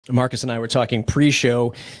Marcus and I were talking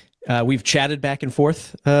pre-show. We've chatted back and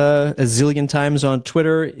forth a zillion times on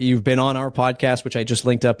Twitter. You've been on our podcast, which I just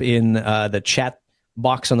linked up in the chat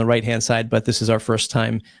box on the right-hand side, but this is our first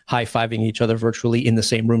time high-fiving each other virtually in the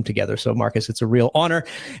same room together. So, Marcus, it's a real honor.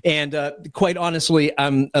 And quite honestly,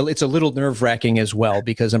 it's a little nerve-wracking as well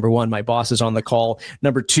because, number one, my boss is on the call.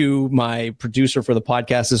 Number two, my producer for the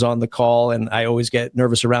podcast is on the call, and I always get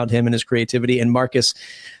nervous around him and his creativity. And, Marcus,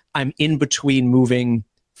 I'm in between moving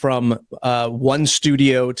from one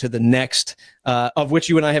studio to the next, of which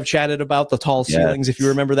you and I have chatted about, the tall ceilings, if you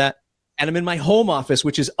remember that. And I'm in my home office,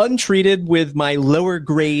 which is untreated with my lower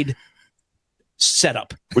grade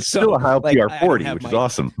setup. Which is still a high PR40, which is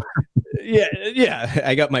awesome. Yeah.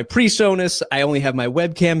 I got my PreSonus. I only have my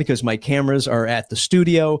webcam because my cameras are at the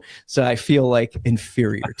studio. So I feel like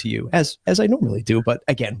inferior to you, as I normally do. But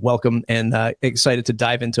again, welcome and excited to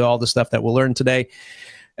dive into all the stuff that we'll learn today.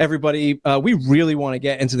 Everybody, we really want to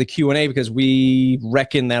get into the Q&A because we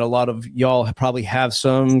reckon that a lot of y'all probably have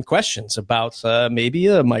some questions about maybe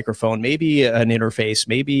a microphone, maybe an interface,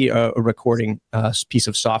 maybe a recording piece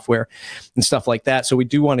of software and stuff like that. So we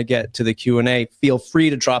do want to get to the Q&A. Feel free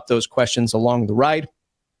to drop those questions along the ride.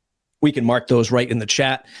 We can mark those right in the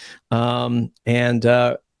chat.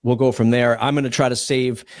 We'll go from there. I'm going to try to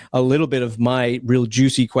save a little bit of my real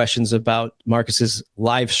juicy questions about Marcus's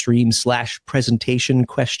live stream / presentation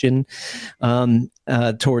question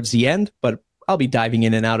towards the end, but I'll be diving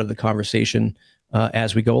in and out of the conversation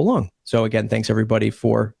as we go along. So again, thanks everybody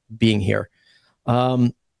for being here.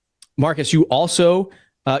 Marcus, you also,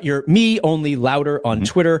 you're Me Only Louder on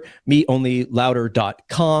Twitter,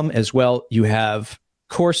 meonlylouder.com as well. You have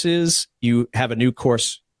courses. You have a new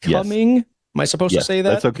course coming. Yes. Am I supposed to say that?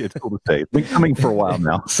 That's okay. It's cool to say. It's been coming for a while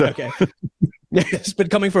now. So. Okay. It's been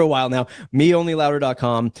coming for a while now.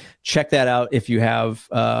 meonlylouder.com. Check that out if you have,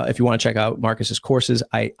 if you want to check out Marcus's courses.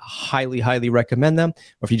 I highly, highly recommend them.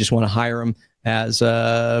 Or if you just want to hire him as,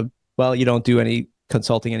 well, you don't do any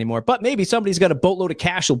consulting anymore, but maybe somebody's got a boatload of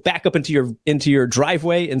cash. Will back up into your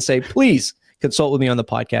driveway and say, please consult with me on the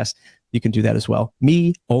podcast. You can do that as well.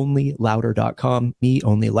 meonlylouder.com.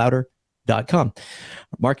 meonlylouder.com.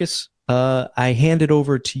 Marcus, I hand it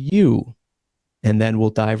over to you, and then we'll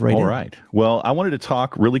dive right in. All right. Well, I wanted to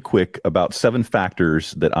talk really quick about 7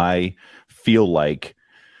 factors that I feel like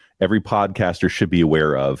every podcaster should be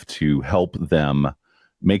aware of to help them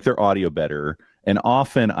make their audio better. And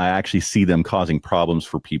often I actually see them causing problems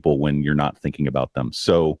for people when you're not thinking about them.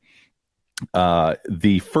 So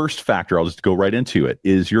the first factor, I'll just go right into it,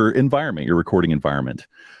 is your environment, your recording environment.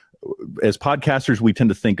 As podcasters, we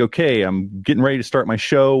tend to think, okay, I'm getting ready to start my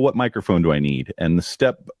show. What microphone do I need? And the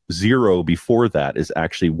step 0 before that is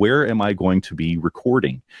actually, where am I going to be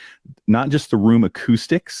recording? Not just the room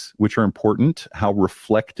acoustics, which are important, how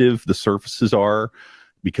reflective the surfaces are,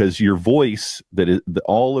 because your voice, that is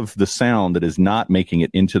all of the sound that is not making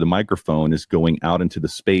it into the microphone is going out into the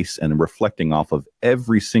space and reflecting off of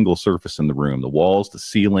every single surface in the room, the walls, the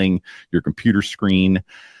ceiling, your computer screen.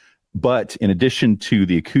 But in addition to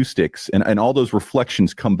the acoustics, and all those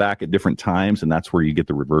reflections come back at different times, and that's where you get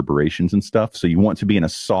the reverberations and stuff. So you want to be in a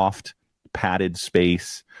soft, padded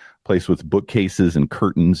space, place with bookcases and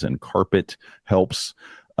curtains and carpet helps.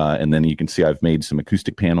 And then you can see I've made some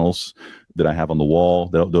acoustic panels that I have on the wall.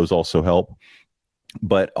 Those also help.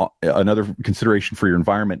 But another consideration for your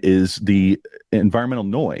environment is the environmental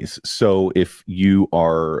noise. So if you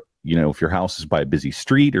are, if your house is by a busy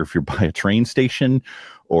street, or if you're by a train station,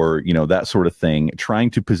 or, that sort of thing, trying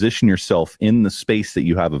to position yourself in the space that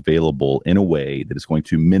you have available in a way that is going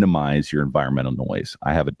to minimize your environmental noise.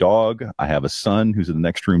 I have a dog. I have a son who's in the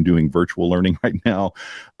next room doing virtual learning right now.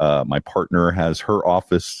 My partner has her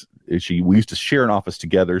office. We used to share an office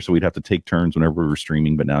together, so we'd have to take turns whenever we were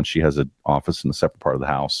streaming, but now she has an office in a separate part of the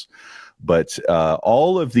house. But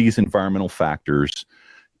all of these environmental factors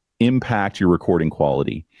impact your recording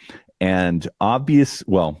quality. And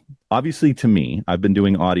obviously to me, I've been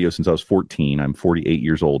doing audio since I was 14. I'm 48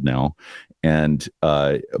 years old now. And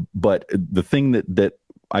but the thing that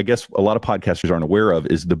I guess a lot of podcasters aren't aware of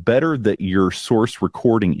is the better that your source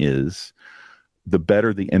recording is, the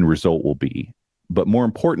better the end result will be. But more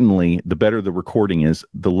importantly, the better the recording is,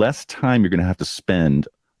 the less time you're going to have to spend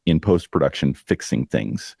in post-production fixing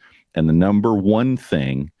things. And the number one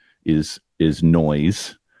thing is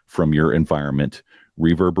noise from your environment,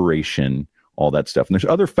 reverberation, all that stuff. And there's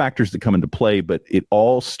other factors that come into play, but it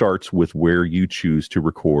all starts with where you choose to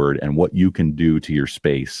record and what you can do to your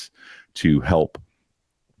space to help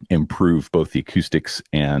improve both the acoustics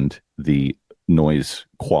and the noise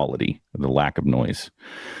quality, the lack of noise.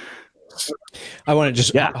 I want to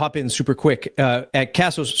just hop in super quick. At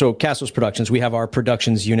Cassos Productions, we have our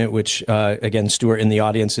productions unit, which, again, Stuart in the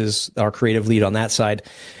audience is our creative lead on that side.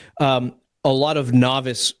 A lot of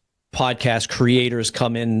novice podcast creators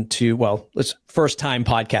come into, first-time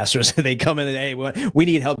podcasters. They come in and, hey, we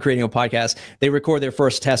need help creating a podcast. They record their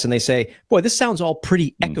first test and they say, boy, this sounds all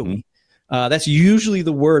pretty echoey. That's usually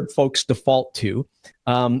the word folks default to.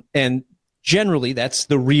 And generally, that's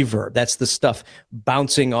the reverb. That's the stuff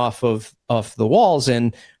bouncing off of the walls.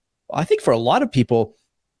 And I think for a lot of people,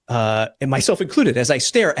 and myself included, as I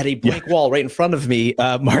stare at a blank wall right in front of me,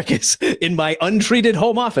 Marcus, in my untreated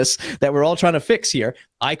home office that we're all trying to fix here,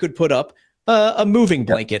 I could put up a moving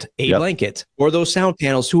blanket, blanket, or those sound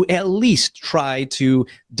panels to at least try to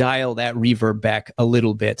dial that reverb back a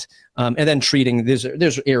little bit. And then treating,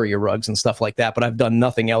 there's area rugs and stuff like that, but I've done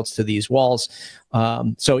nothing else to these walls.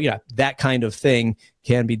 So yeah, that kind of thing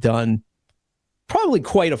can be done probably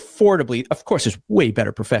quite affordably. Of course, there's way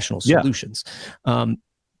better professional solutions.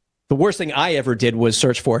 The worst thing I ever did was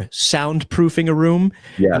search for soundproofing a room.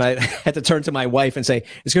 And I had to turn to my wife and say,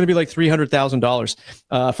 it's going to be like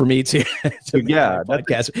 $300,000 for me to make a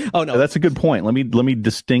podcast. Oh, no. That's a good point. Let me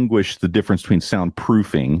distinguish the difference between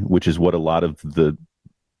soundproofing, which is what a lot of the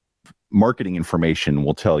marketing information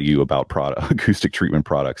will tell you about acoustic treatment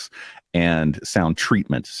products, and sound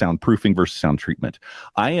treatment, soundproofing versus sound treatment.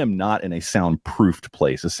 I am not in a soundproofed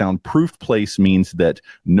place. A soundproofed place means that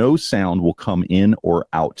no sound will come in or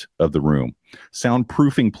out of the room.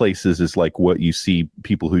 Soundproofing places is like what you see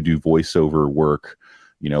people who do voiceover work,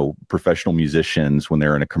 professional musicians when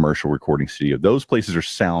they're in a commercial recording studio. Those places are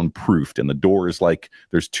soundproofed, and the door is like,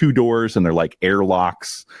 there's two doors and they're like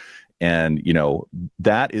airlocks. And,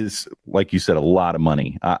 that is, like you said, a lot of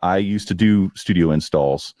money. I used to do studio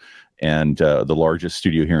installs, and the largest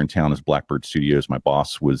studio here in town is Blackbird Studios. My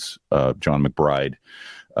boss was John McBride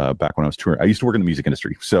back when I was touring. I used to work in the music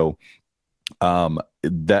industry. So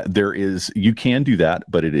you can do that,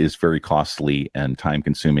 but it is very costly and time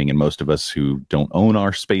consuming. And most of us who don't own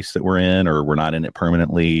our space that we're in, or we're not in it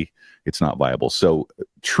permanently, it's not viable. So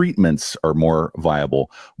treatments are more viable,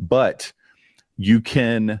 but you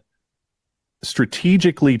can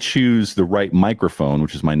strategically choose the right microphone,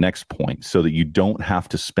 which is my next point, so that you don't have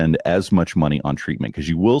to spend as much money on treatment. Because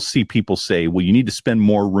you will see people say, well, you need to spend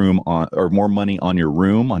more money on your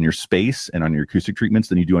room, on your space, and on your acoustic treatments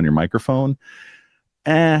than you do on your microphone.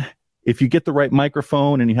 If you get the right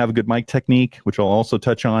microphone and you have a good mic technique, which I'll also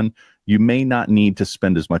touch on, you may not need to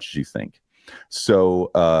spend as much as you think.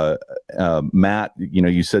 So Matt,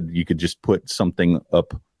 you said you could just put something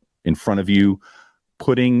up in front of you.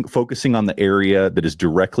 Focusing on the area that is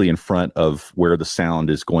directly in front of where the sound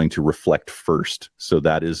is going to reflect first. So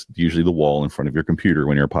that is usually the wall in front of your computer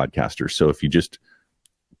when you're a podcaster. So if you just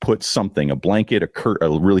put something, a blanket, a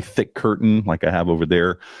really thick curtain like I have over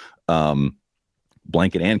there,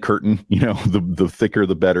 blanket and curtain, the thicker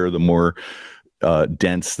the better, the more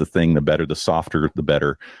dense the thing, the better, the softer the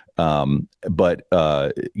better. But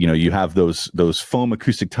you have those foam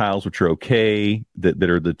acoustic tiles, which are okay, that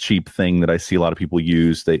are the cheap thing that I see a lot of people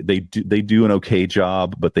use. They do an okay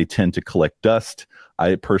job, but they tend to collect dust.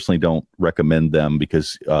 I personally don't recommend them,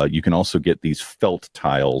 because you can also get these felt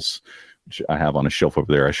tiles, which I have on a shelf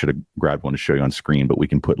over there. I should have grabbed one to show you on screen, but we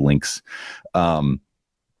can put links.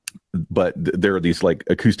 But there are these like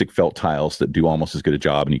acoustic felt tiles that do almost as good a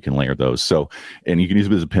job, and you can layer those. So, and you can use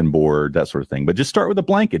them as a pin board, that sort of thing. But just start with a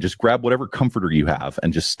blanket. Just grab whatever comforter you have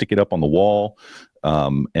and just stick it up on the wall,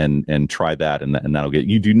 and try that, and that'll get.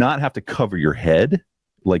 You do not have to cover your head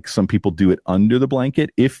like some people do it under the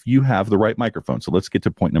blanket if you have the right microphone. So let's get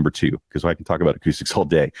to point number 2, because I can talk about acoustics all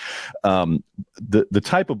day. The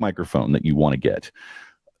type of microphone that you want to get.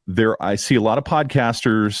 I see a lot of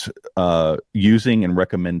podcasters using and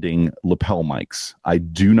recommending lapel mics. I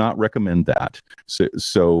do not recommend that.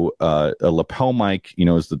 So a lapel mic,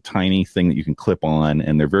 is the tiny thing that you can clip on,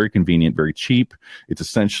 and they're very convenient, very cheap. It's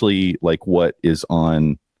essentially like what is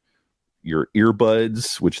on your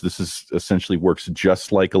earbuds, which this is essentially works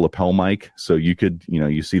just like a lapel mic. So you could,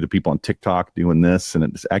 you see the people on TikTok doing this, and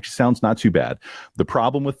it actually sounds not too bad. The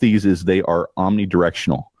problem with these is they are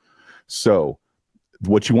omnidirectional. So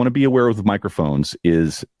what you want to be aware of with microphones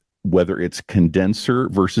is whether it's condenser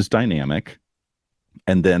versus dynamic,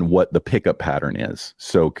 and then what the pickup pattern is.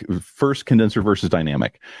 So first, condenser versus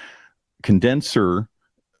dynamic. Condenser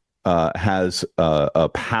has a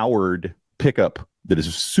powered pickup that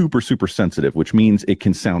is super, super sensitive, which means it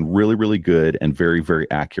can sound really, really good and very, very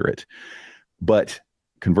accurate. But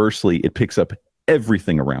conversely, it picks up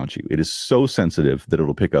everything around you. It is so sensitive that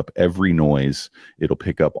it'll pick up every noise. It'll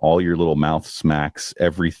pick up all your little mouth smacks,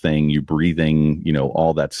 everything, you breathing,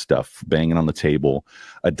 all that stuff, banging on the table.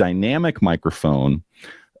 A dynamic microphone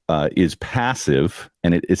is passive,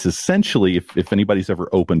 and it's essentially, if anybody's ever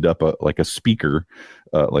opened up a speaker,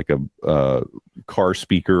 like a car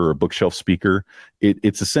speaker or a bookshelf speaker,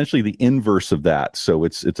 it's essentially the inverse of that. So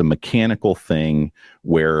it's a mechanical thing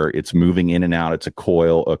where it's moving in and out. It's a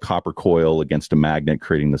copper coil against a magnet,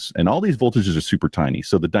 creating this, and all these voltages are super tiny.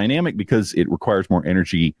 So the dynamic, because it requires more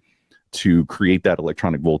energy to create that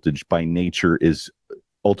electronic voltage, by nature is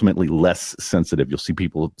ultimately less sensitive. You'll see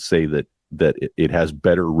people say that it has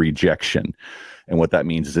better rejection, and what that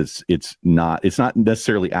means is it's not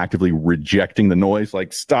necessarily actively rejecting the noise,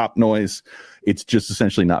 like stop noise. It's just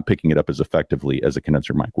essentially not picking it up as effectively as a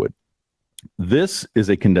condenser mic would. This is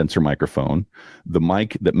a condenser microphone. The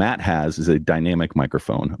mic that Matt has is a dynamic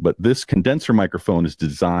microphone, but this condenser microphone is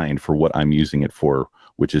designed for what I'm using it for,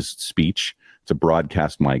 which is speech. It's a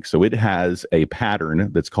broadcast mic. So it has a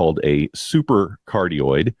pattern that's called a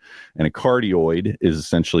supercardioid. And a cardioid is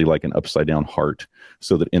essentially like an upside down heart,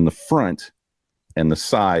 so that in the front and the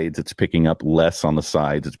sides, it's picking up less on the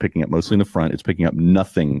sides. It's picking up mostly in the front. It's picking up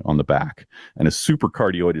nothing on the back. And a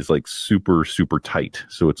supercardioid is like super, super tight.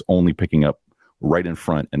 So it's only picking up right in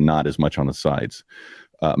front and not as much on the sides.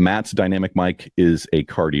 Matt's dynamic mic is a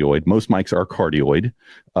cardioid. Most mics are cardioid,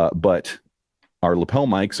 but our lapel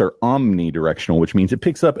mics are omnidirectional, which means it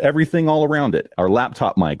picks up everything all around it. Our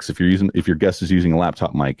laptop mics, if your guest is using a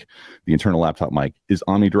laptop mic, the internal laptop mic is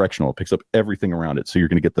omnidirectional. It picks up everything around it. So you're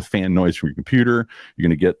going to get the fan noise from your computer. You're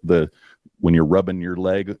going to get when you're rubbing your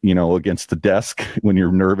leg, against the desk, when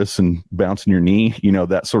you're nervous and bouncing your knee,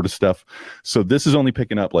 that sort of stuff. So this is only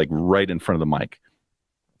picking up like right in front of the mic.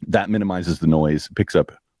 That minimizes the noise, picks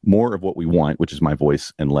up more of what we want, which is my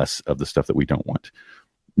voice, and less of the stuff that we don't want.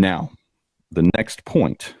 Now, the next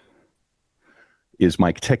point is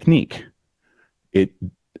mic technique.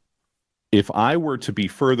 If I were to be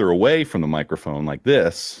further away from the microphone like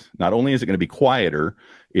this, not only is it going to be quieter,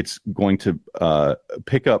 it's going to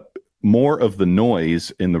pick up more of the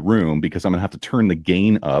noise in the room, because I'm going to have to turn the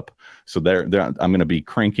gain up. So there I'm going to be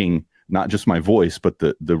cranking not just my voice, but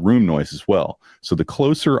the room noise as well. So the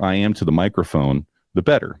closer I am to the microphone, the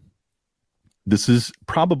better. This is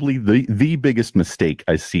probably the biggest mistake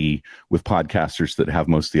I see with podcasters that have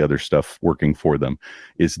most of the other stuff working for them,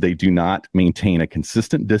 is they do not maintain a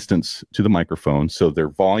consistent distance to the microphone. So their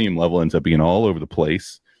volume level ends up being all over the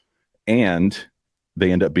place, and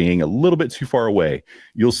they end up being a little bit too far away.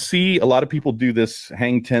 You'll see a lot of people do this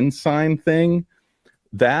hang 10 sign thing.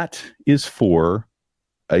 That is for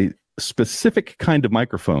a specific kind of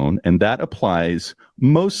microphone, and that applies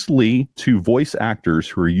mostly to voice actors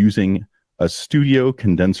who are using a studio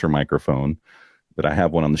condenser microphone. That I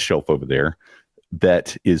have one on the shelf over there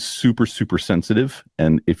that is super, super sensitive.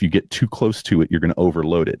 And if you get too close to it, you're going to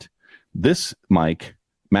overload it. This mic,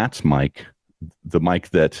 Matt's mic, the mic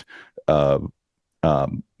that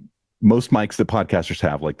most mics that podcasters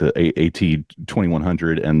have, like the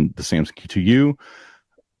AT2100 and the Samsung Q2U,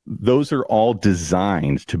 those are all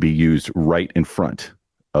designed to be used right in front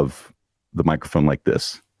of the microphone like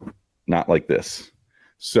this, not like this.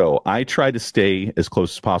 So I try to stay as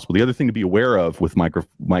close as possible. The other thing to be aware of with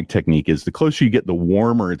mic technique is the closer you get, the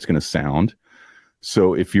warmer it's going to sound.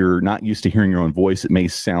 So if you're not used to hearing your own voice, it may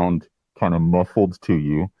sound kind of muffled to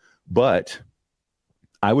you. But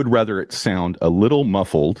I would rather it sound a little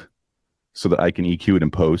muffled so that I can EQ it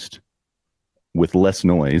in post with less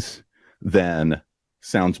noise than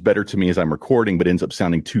sounds better to me as I'm recording, but ends up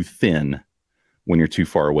sounding too thin when you're too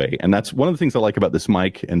far away. And that's one of the things I like about this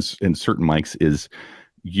mic and certain mics is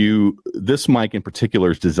this mic in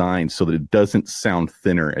particular is designed so that it doesn't sound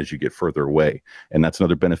thinner as you get further away. And that's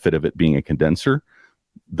another benefit of it being a condenser.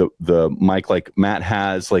 The mic like Matt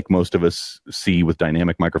has, like most of us see with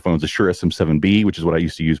dynamic microphones, the Shure SM7B, which is what I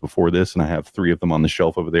used to use before this, and I have 3 of them on the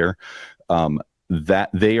shelf over there, that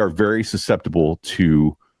they are very susceptible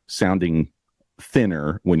to sounding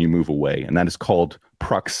thinner when you move away. And that is called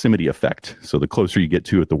proximity effect. So the closer you get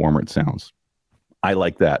to it, the warmer it sounds. I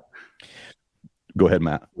like that. Go ahead,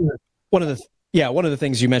 Matt. One of the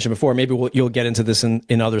things you mentioned before, maybe you'll get into this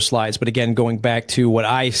in other slides, but again, going back to what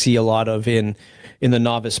I see a lot of in the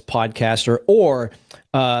novice podcaster, or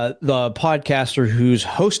the podcaster who's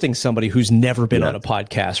hosting somebody who's never been on a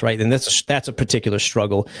podcast, right? And that's a particular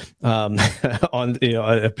struggle, on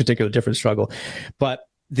a particular different struggle. But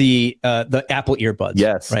the Apple earbuds,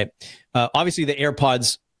 yes, right? Obviously, the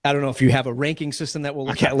AirPods. I don't know if you have a ranking system that we'll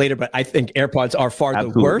look at later, but I think AirPods are far the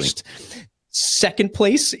worst. Second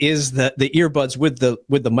place is the earbuds with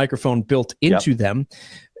the microphone built into them,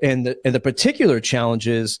 and the particular challenge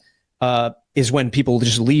is when people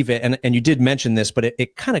just leave it. And you did mention this, but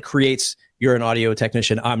it kind of creates. You're an audio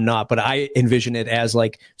technician. I'm not, but I envision it as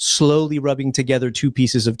like slowly rubbing together two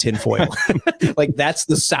pieces of tinfoil. Like that's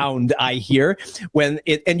the sound I hear when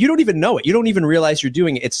it, and you don't even know it. You don't even realize you're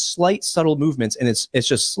doing it. It's slight, subtle movements, and it's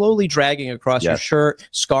just slowly dragging across your shirt,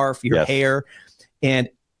 scarf, your hair, and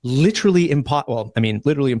literally impossible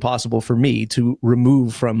for me to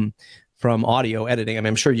remove from audio editing. I mean,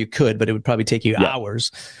 I'm sure you could, but it would probably take you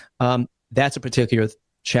hours. That's a particular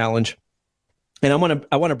challenge. And I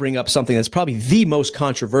want to bring up something that's probably the most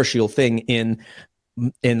controversial thing in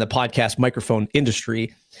the podcast microphone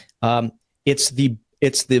industry. It's the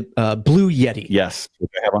Blue Yeti. Yes.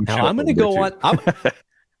 Now I'm going to go on.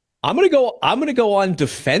 I'm going to go on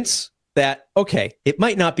defense that it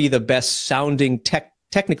might not be the best sounding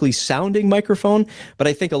technically sounding microphone, but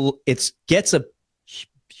I think it gets a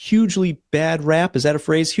hugely bad rap. Is that a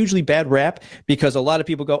phrase? Hugely bad rap, because a lot of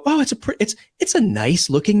people go, oh, it's a nice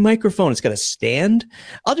looking microphone. It's got a stand.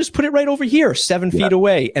 I'll just put it right over here, 7 feet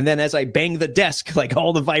away. And then as I bang the desk, like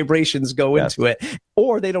all the vibrations go into it,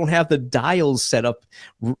 or they don't have the dials set up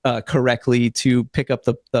correctly to pick up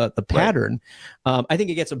the pattern. I think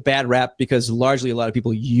it gets a bad rap because largely a lot of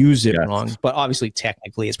people use it wrong, but obviously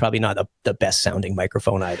technically it's probably not the best sounding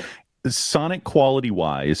microphone either. Sonic quality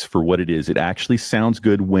wise, for what it is, it actually sounds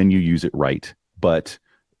good when you use it right. But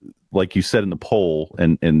like you said in the poll,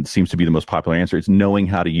 and seems to be the most popular answer, it's knowing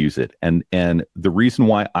how to use it. And the reason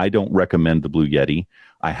why I don't recommend the Blue Yeti,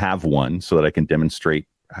 I have one so that I can demonstrate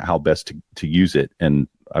how best to use it. And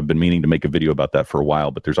I've been meaning to make a video about that for a while,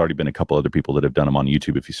 but there's already been a couple other people that have done them on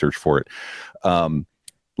YouTube if you search for it.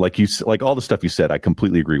 Like all the stuff you said, I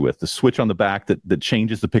completely agree with. The switch on the back that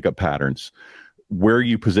changes the pickup patterns, where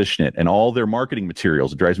you position it, and all their marketing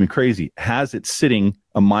materials, it drives me crazy, has it sitting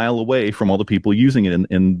a mile away from all the people using it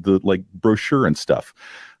in the like brochure and stuff.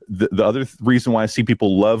 The other reason why I see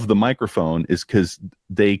people love the microphone is because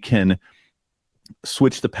they can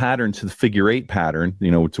switch the pattern to the figure 8 pattern,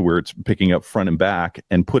 to where it's picking up front and back,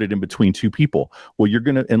 and put it in between two people. Well,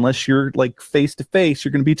 unless you're like face to face,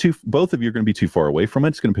 both of you are going to be too far away from it.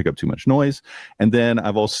 It's going to pick up too much noise. And then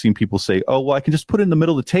I've also seen people say, oh, well, I can just put it in the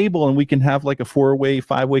middle of the table and we can have like a 4-way,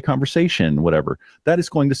 5-way conversation, whatever. That is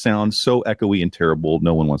going to sound so echoey and terrible.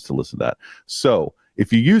 No one wants to listen to that. So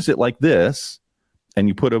if you use it like this, and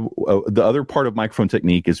you put the other part of microphone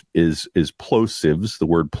technique is plosives. The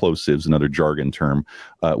word plosives, another jargon term,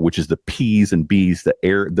 which is the P's and B's. The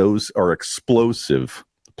air, those are explosive.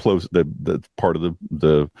 The part of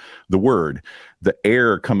the word. The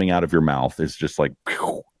air coming out of your mouth is just like,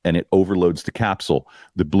 and it overloads the capsule.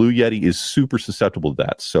 The Blue Yeti is super susceptible to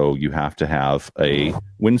that. So you have to have a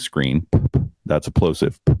windscreen. That's a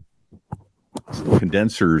plosive.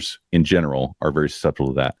 Condensers in general are very susceptible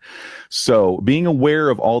to that. So being aware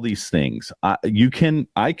of all these things, I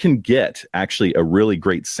can get actually a really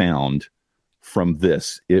great sound from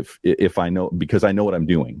this if I know, because I know what I'm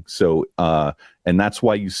doing. So and that's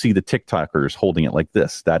why you see the TikTokers holding it like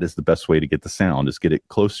this. That is the best way to get the sound, is get it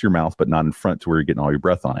close to your mouth but not in front to where you're getting all your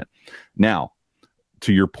breath on it. Now,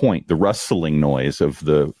 to your point, the rustling noise of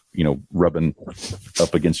the rubbing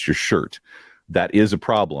up against your shirt, that is a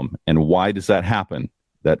problem. And why does that happen?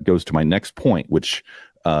 That goes to my next point, which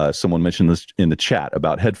someone mentioned this in the chat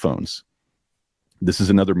about headphones. This is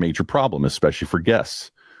another major problem, especially for guests.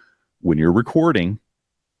 When you're recording,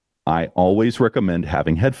 I always recommend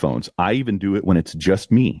having headphones. I even do it when it's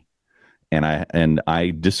just me. And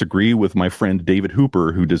I disagree with my friend David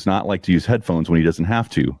Hooper, who does not like to use headphones when he doesn't have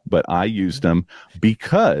to. But I use them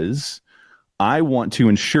because I want to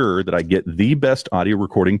ensure that I get the best audio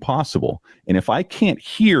recording possible. And if I can't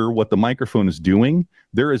hear what the microphone is doing,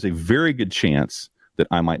 there is a very good chance that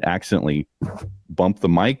I might accidentally bump the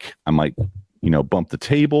mic. I might, bump the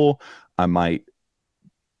table. I might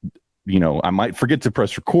forget to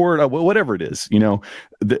press record, whatever it is.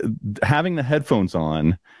 Having the headphones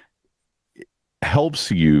on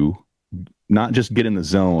helps you not just get in the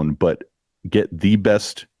zone, but get the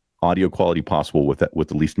best audio quality possible with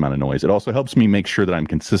the least amount of noise. It also helps me make sure that I'm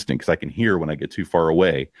consistent, because I can hear when I get too far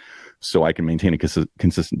away, so I can maintain a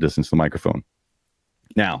consistent distance to the microphone.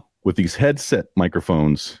 Now, with these headset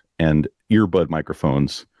microphones and earbud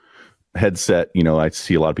microphones, headset, I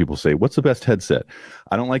see a lot of people say, what's the best headset?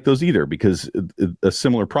 I don't like those either, because a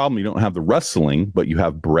similar problem, you don't have the rustling, but you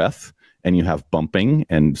have breath and you have bumping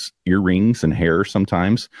and earrings and hair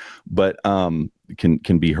sometimes, but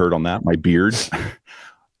can be heard on that. My beard.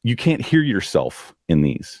 You can't hear yourself in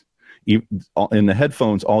these. In the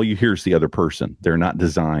headphones, all you hear is the other person. They're not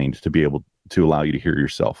designed to be able to allow you to hear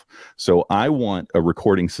yourself. So I want a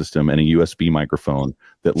recording system and a USB microphone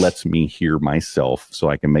that lets me hear myself, so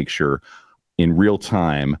I can make sure in real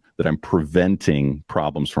time that I'm preventing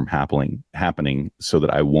problems from happening so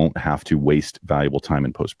that I won't have to waste valuable time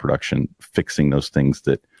in post-production fixing those things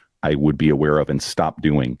that I would be aware of and stop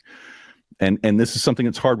doing. And this is something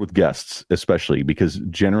that's hard with guests, especially because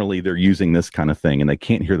generally they're using this kind of thing and they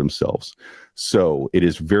can't hear themselves. So it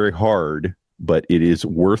is very hard, but it is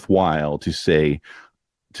worthwhile to say,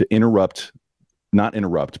 to not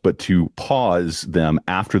interrupt, but to pause them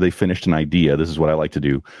after they finished an idea. This is what I like to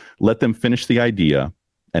do. Let them finish the idea.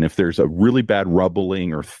 And if there's a really bad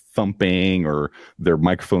rubbling or thumping, or their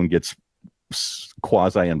microphone gets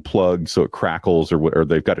quasi unplugged so it crackles, or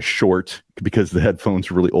they've got a short because the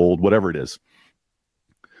headphones are really old, whatever it is,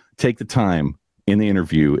 take the time in the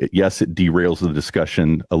interview. Yes, it derails the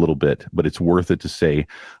discussion a little bit, but it's worth it to say,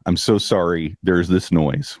 I'm so sorry, there's this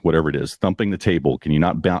noise, whatever it is, thumping the table. Can you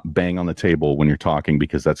not bang on the table when you're talking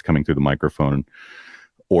because that's coming through the microphone,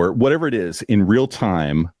 or whatever it is, in real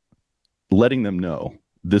time, letting them know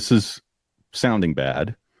this is sounding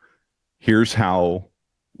bad. Here's how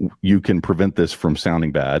you can prevent this from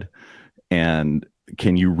sounding bad. And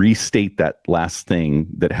can you restate that last thing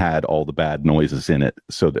that had all the bad noises in it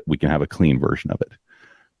so that we can have a clean version of it?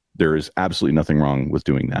 There is absolutely nothing wrong with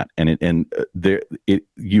doing that. And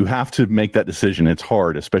you have to make that decision. It's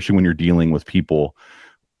hard, especially when you're dealing with people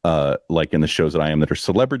like in the shows that I am that are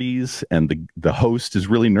celebrities, and the host is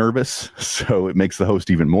really nervous. So it makes the host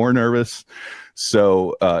even more nervous.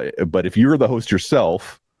 So, but if you're the host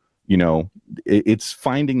yourself, you know, it's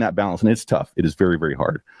finding that balance, and it's tough. It is very, very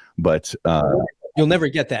hard, but you'll never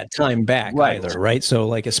get that time back either, right? So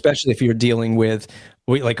like, especially if you're dealing with,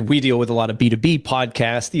 we deal with a lot of B2B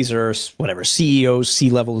podcasts. These are whatever, CEOs,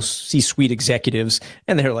 C-level, C-suite executives,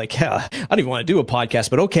 and they're like, hell, I don't even want to do a podcast,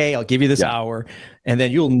 but okay, I'll give you this hour, and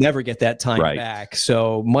then you'll never get that time back.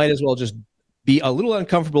 So might as well just be a little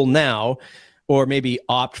uncomfortable now, or maybe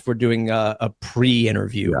opt for doing a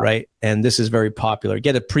pre-interview, right? And this is very popular.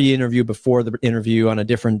 Get a pre-interview before the interview on a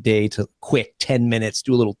different day, to quick 10 minutes,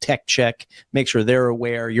 do a little tech check, make sure they're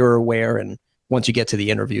aware, you're aware, and once you get to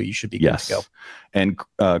the interview, you should be good to go. And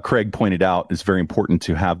Craig pointed out it's very important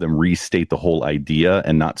to have them restate the whole idea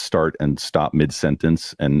and not start and stop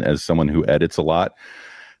mid-sentence. And as someone who edits a lot,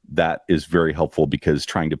 that is very helpful, because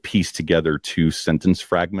trying to piece together two sentence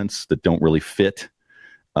fragments that don't really fit,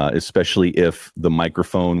 especially if the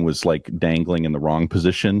microphone was like dangling in the wrong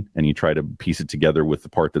position and you try to piece it together with the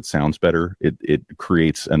part that sounds better, it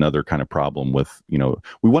creates another kind of problem with, you know,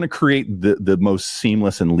 we want to create the most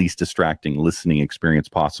seamless and least distracting listening experience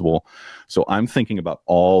possible. So I'm thinking about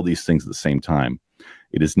all these things at the same time.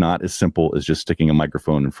 It is not as simple as just sticking a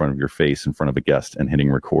microphone in front of your face in front of a guest and hitting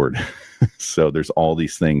record. So there's all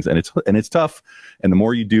these things, and it's tough. And the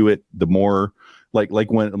more you do it, the more,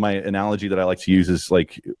 like when my analogy that I like to use is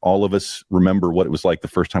like, all of us remember what it was like the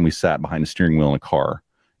first time we sat behind a steering wheel in a car,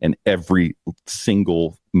 and every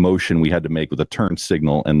single motion we had to make with a turn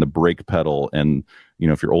signal and the brake pedal, and, you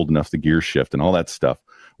know, if you're old enough, the gear shift and all that stuff,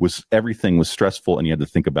 everything was stressful and you had to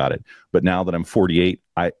think about it. But now that I'm 48,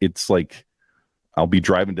 it's like, I'll be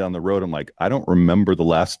driving down the road. I'm like, I don't remember the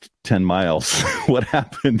last 10 miles, what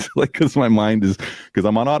happened, like, because my mind is, because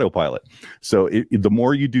I'm on autopilot. So the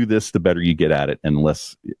more you do this, the better you get at it,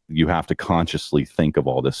 unless you have to consciously think of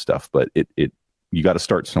all this stuff. But you got to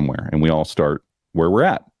start somewhere, and we all start where we're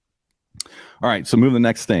at. All right, so move to the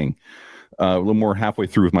next thing. A little more halfway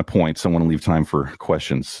through with my points. I want to leave time for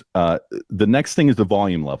questions. The next thing is the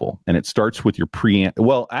volume level, and it starts with your preamp.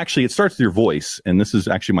 Well, actually, it starts with your voice, and this is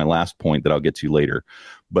actually my last point that I'll get to later.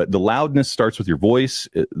 But the loudness starts with your voice,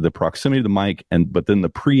 the proximity to the mic, but then the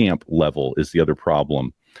preamp level is the other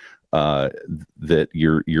problem. That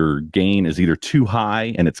your gain is either too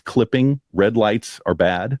high and it's clipping. Red lights are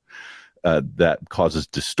bad. That causes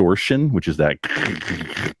distortion, which is that,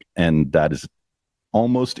 and that is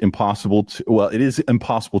almost impossible to, well, it is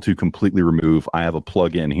impossible to completely remove. I have a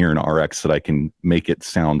plug-in here in RX that I can make it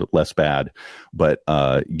sound less bad, but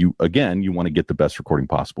you want to get the best recording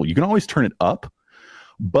possible. You can always turn it up,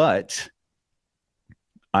 but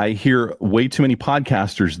I hear way too many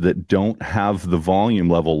podcasters that don't have the volume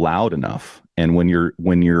level loud enough. And when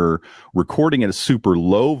you're recording at a super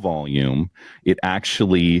low volume, it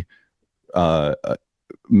actually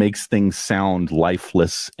makes things sound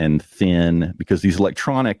lifeless and thin, because these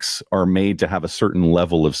electronics are made to have a certain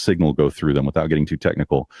level of signal go through them without getting too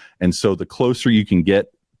technical. And so the closer you can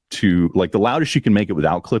get to, like, the loudest you can make it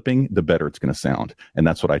without clipping, the better it's going to sound. And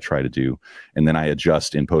that's what I try to do. And then I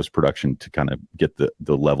adjust in post-production to kind of get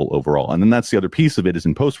the level overall. And then that's the other piece of it, is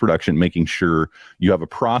in post-production, making sure you have a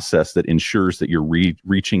process that ensures that you're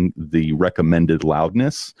reaching the recommended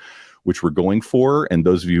loudness, which we're going for. And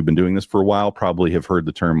those of you who've been doing this for a while probably have heard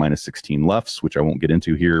the term -16 LUFS, which I won't get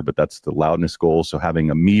into here, but that's the loudness goal. So having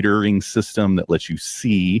a metering system that lets you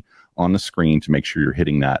see on the screen to make sure you're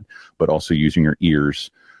hitting that, but also using your ears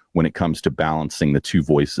when it comes to balancing the two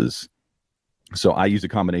voices. So I use a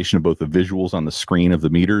combination of both the visuals on the screen of the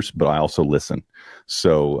meters, but I also listen.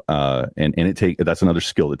 So, and that's another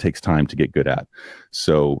skill that takes time to get good at.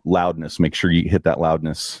 So loudness, make sure you hit that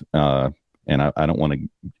loudness. And I don't want to,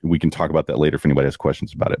 we can talk about that later if anybody has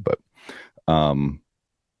questions about it, but,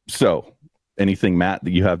 so anything, Matt,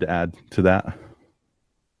 that you have to add to that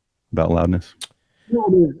about loudness?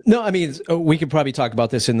 No, I mean, we could probably talk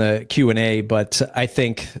about this in the Q&A, but I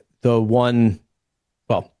think the one,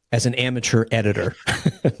 well, as an amateur editor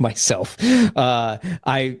myself,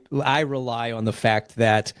 I rely on the fact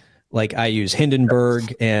that, like, I use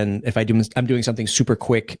Hindenburg, and if I'm doing something super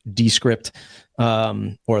quick, Descript,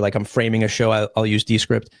 or like I'm framing a show, I'll use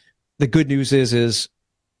Descript. The good news is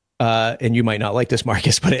and you might not like this,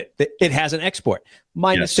 Marcus, but it has an export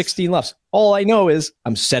 -16 LUFS. All I know is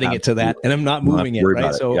I'm setting it to that, and I'm not moving it,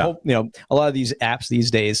 right? So, you know, a lot of these apps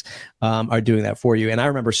these days are doing that for you. And I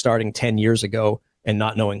remember starting 10 years ago and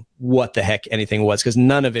not knowing what the heck anything was, because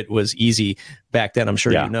none of it was easy back then, I'm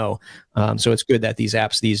sure you know. So it's good that these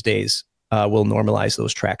apps these days will normalize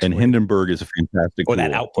those tracks. And Hindenburg is a fantastic tool.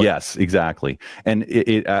 That output. Yes, exactly. And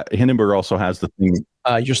Hindenburg also has the thing.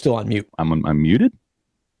 You're still on mute. I'm muted?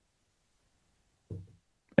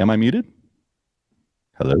 Am I muted?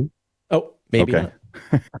 Hello? Oh, maybe okay.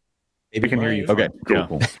 not. Maybe we can hear you. Okay,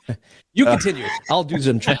 cool. You continue. I'll do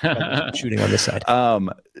some shooting on this side.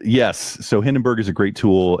 Yes. So Hindenburg is a great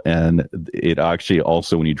tool, and it actually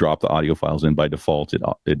also, when you drop the audio files in by default, it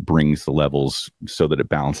brings the levels so that it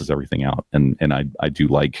balances everything out. And I do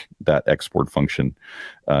like that export function,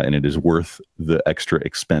 and it is worth the extra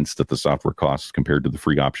expense that the software costs compared to the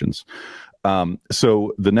free options.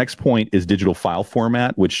 So the next point is digital file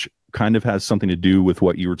format, which kind of has something to do with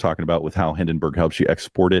what you were talking about with how Hindenburg helps you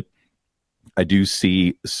export it. I do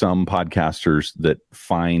see some podcasters that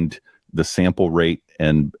find the sample rate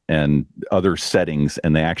and other settings,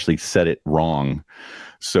 and they actually set it wrong,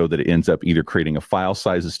 so that it ends up either creating a file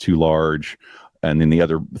size is too large. And then the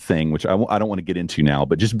other thing, which I don't want to get into now,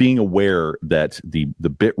 but just being aware that the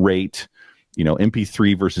bit rate, you know,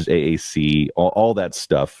 MP3 versus AAC, all that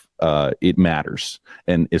stuff, it matters.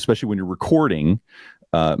 And especially when you're recording,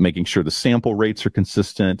 making sure the sample rates are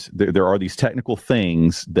consistent. There are these technical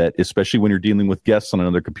things that, especially when you're dealing with guests on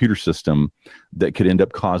another computer system, that could end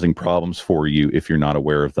up causing problems for you if you're not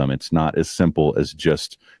aware of them. It's not as simple as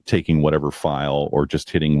just taking whatever file or just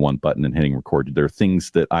hitting one button and hitting record. There are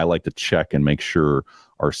things that I like to check and make sure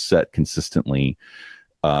are set consistently.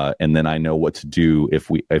 And then I know what to do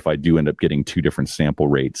if I do end up getting two different sample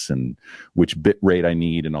rates, and which bit rate I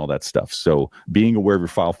need and all that stuff. So being aware of your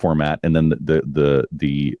file format, and then the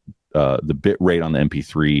bit rate on the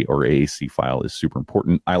MP3 or AAC file is super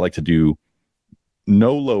important. I like to do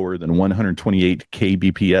no lower than 128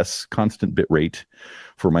 kbps constant bit rate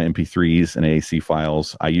for my MP3s and AAC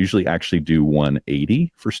files. I usually actually do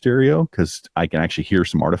 180 for stereo, because I can actually hear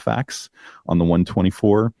some artifacts on the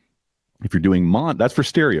 124. If you're doing mono, that's for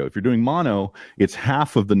stereo. If you're doing mono, it's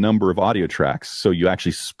half of the number of audio tracks. So you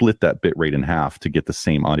actually split that bit rate in half to get the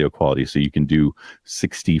same audio quality. So you can do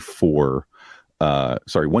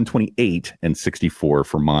 128 and 64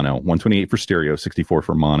 for mono, 128 for stereo, 64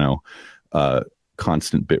 for mono,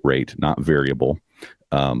 constant bit rate, not variable,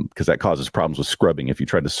 because that causes problems with scrubbing. If you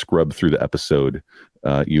try to scrub through the episode,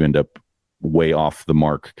 you end up way off the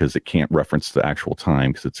mark, because it can't reference the actual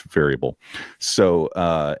time because it's variable. So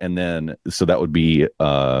so that would be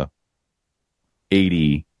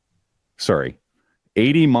 80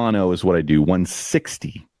 mono is what I do.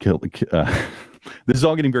 160 this is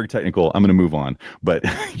all getting very technical. I'm going to move on, but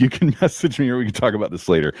you can message me or we can talk about this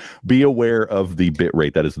later. Be aware of the bit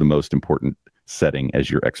rate. That is the most important setting as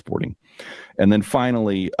you're exporting. And then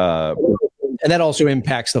finally, and that also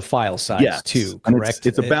impacts the file size too, correct?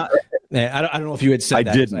 It's about, I don't know if you had said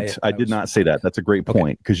that. I did not say that. That's a great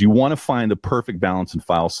point, because you want to find the perfect balance in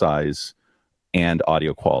file size and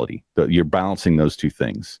audio quality. You're balancing those two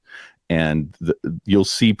things. And you'll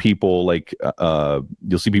see people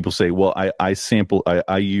say, well,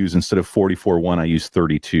 I use, instead of 44.1, I use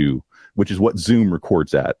 32, which is what Zoom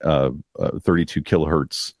records at, 32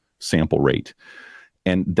 kilohertz sample rate.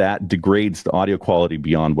 And that degrades the audio quality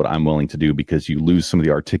beyond what I'm willing to do, because you lose some of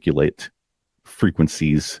the articulate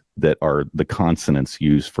frequencies that are the consonants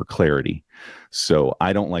used for clarity. So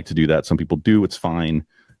I don't like to do that. Some people do. It's fine.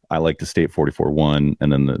 I like to stay at 44.1,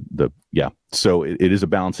 and then yeah. So it is a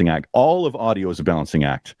balancing act. All of audio is a balancing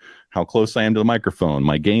act. How close I am to the microphone,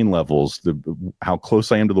 my gain levels, how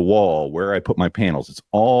close I am to the wall, where I put my panels. It's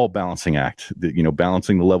all balancing act.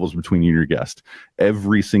 Balancing the levels between you and your guest.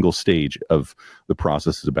 Every single stage of the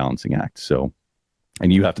process is a balancing act. So,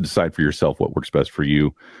 and you have to decide for yourself what works best for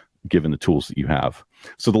you, given the tools that you have.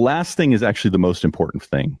 So the last thing is actually the most important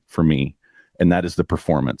thing for me, and that is the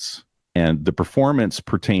performance. And the performance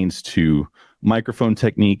pertains to microphone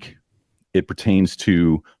technique. It pertains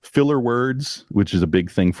to filler words, which is a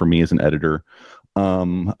big thing for me as an editor.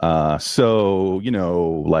 I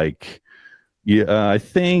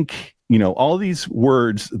think, all these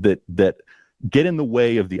words that get in the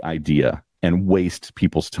way of the idea and waste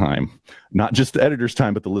people's time, not just the editor's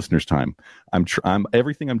time, but the listener's time. I'm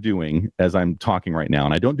everything I'm doing as I'm talking right now,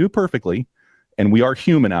 and I don't do it perfectly. And we are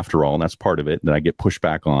human after all, and that's part of it that I get pushed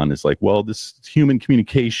back on. Is like, well, this human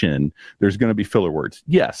communication, there's going to be filler words.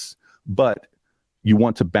 Yes, but you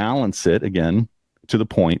want to balance it, again, to the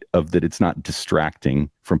point of that it's not distracting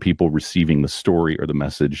from people receiving the story or the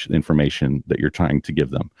message, the information that you're trying to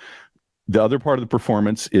give them. The other part of the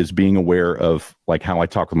performance is being aware of like how I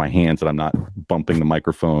talk with my hands, that I'm not bumping the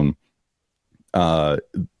microphone.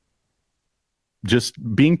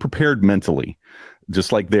 Just being prepared mentally.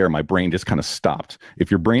 Just like there, my brain just kind of stopped. If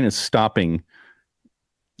your brain is stopping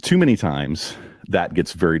too many times, that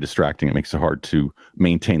gets very distracting. It makes it hard to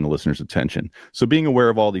maintain the listener's attention. So being aware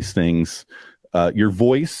of all these things, your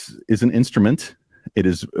voice is an instrument. It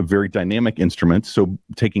is a very dynamic instrument. So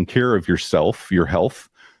taking care of yourself, your health,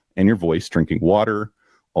 and your voice, drinking water,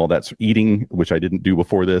 all that's eating, which I didn't do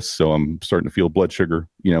before this. So I'm starting to feel blood sugar,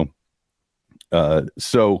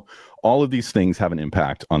 so all of these things have an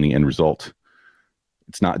impact on the end result.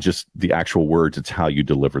 It's not just the actual words, it's how you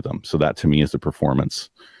deliver them. So that to me is the performance.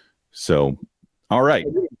 So, all right.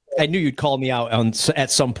 I knew you'd call me out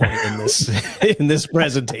at some point in this in this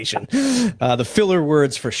presentation. The filler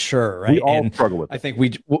words for sure, right? We all struggle with it. I think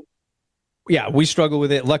we struggle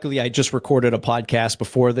with it. Luckily, I just recorded a podcast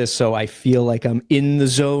before this, so I feel like I'm in the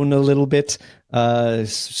zone a little bit.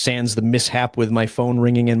 Sans the mishap with my phone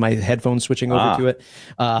ringing and my headphones switching over to it.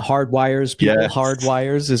 Hard wires, people. Yes. Hard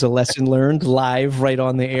wires is a lesson learned live right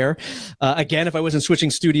on the air. Again, if I wasn't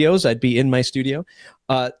switching studios, I'd be in my studio.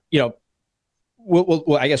 I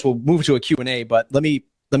guess we'll move to a Q&A, but let me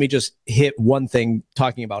just hit one thing,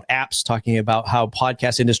 talking about apps, talking about how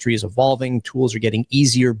podcast industry is evolving. Tools are getting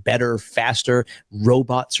easier, better, faster.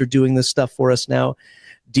 Robots are doing this stuff for us now.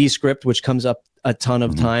 Descript, which comes up a ton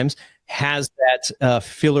of times, has that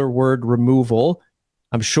filler word removal.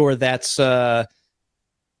 I'm sure that's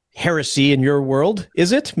heresy in your world.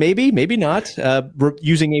 Is it? Maybe, maybe not.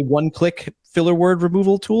 Using a one-click filler word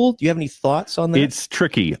removal tool. Do you have any thoughts on that? It's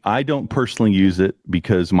tricky. I don't personally use it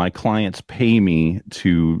because my clients pay me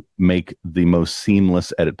to make the most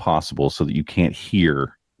seamless edit possible so that you can't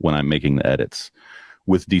hear when I'm making the edits.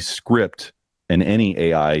 With Descript and any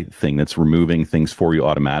AI thing that's removing things for you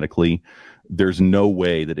automatically, there's no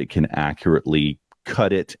way that it can accurately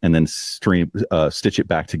cut it and then stitch it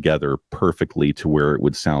back together perfectly to where it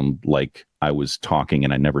would sound like I was talking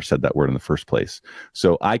and I never said that word in the first place.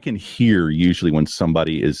 So I can hear usually when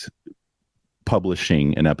somebody is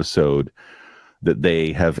publishing an episode that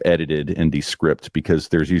they have edited in Descript, because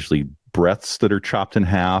there's usually breaths that are chopped in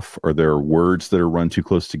half or there are words that are run too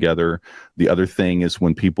close together. The other thing is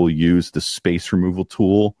when people use the space removal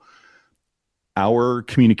tool, our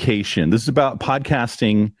communication, this is about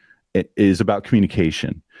podcasting. It is about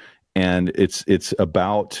communication, and it's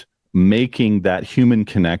about making that human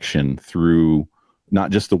connection through not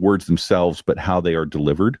just the words themselves, but how they are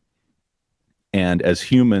delivered. And as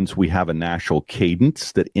humans, we have a natural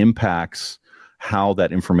cadence that impacts how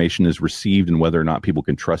that information is received and whether or not people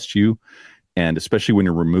can trust you. And especially when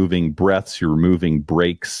you're removing breaths, you're removing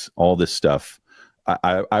breaks, all this stuff.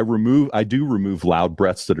 I do remove loud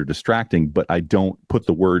breaths that are distracting, but I don't put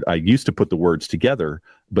the word, I used to put the words together,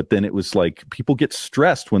 but then it was like people get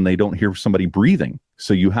stressed when they don't hear somebody breathing.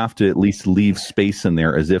 So you have to at least leave space in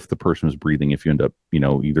there as if the person was breathing, if you end up,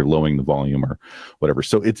 either lowering the volume or whatever.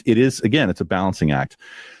 So it is, again, it's a balancing act.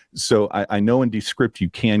 So I know in Descript you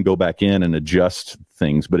can go back in and adjust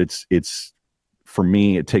things, but it's for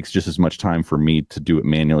me, it takes just as much time for me to do it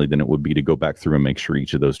manually than it would be to go back through and make sure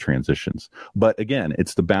each of those transitions. But again,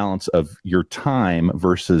 it's the balance of your time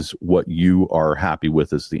versus what you are happy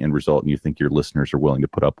with as the end result and you think your listeners are willing to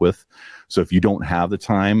put up with. So if you don't have the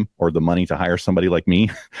time or the money to hire somebody like me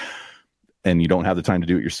and you don't have the time to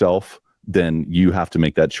do it yourself, then you have to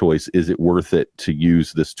make that choice. Is it worth it to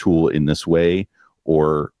use this tool in this way,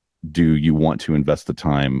 or do you want to invest the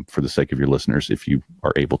time for the sake of your listeners if you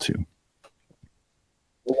are able to?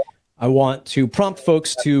 I want to prompt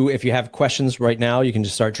folks to, if you have questions right now, you can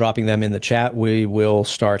just start dropping them in the chat. We will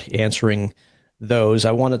start answering those.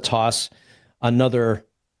 I want to toss another,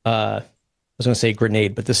 I was going to say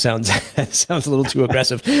grenade, but this sounds sounds a little too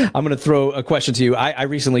aggressive. I'm going to throw a question to you. I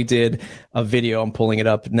recently did a video. I'm pulling it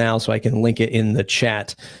up now so I can link it in the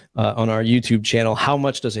chat on our YouTube channel. How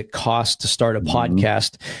much does it cost to start a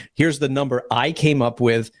podcast? Here's the number I came up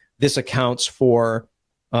with. This accounts for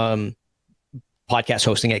podcast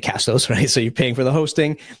hosting at Castos, right? So you're paying for the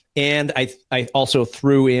hosting. And I also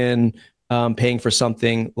threw in paying for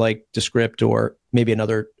something like Descript or maybe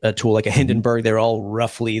another tool like a Hindenburg. They're all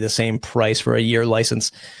roughly the same price for a year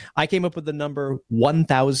license. I came up with the number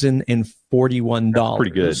 $1,041. That's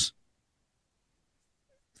pretty good.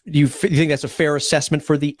 Do you think that's a fair assessment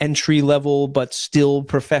for the entry level but still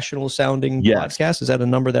professional sounding podcast? Is that a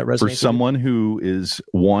number that resonates for someone who is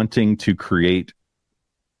wanting to create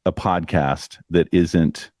a podcast that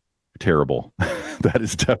isn't terrible? That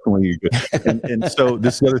is definitely good. And so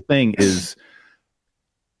this other thing is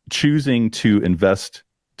choosing to invest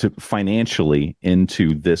financially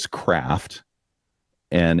into this craft.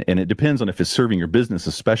 And it depends on if it's serving your business,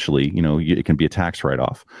 especially, it can be a tax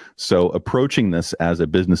write-off. So approaching this as a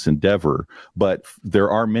business endeavor, but there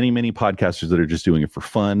are many, many podcasters that are just doing it for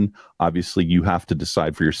fun. Obviously, you have to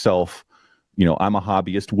decide for yourself. I'm a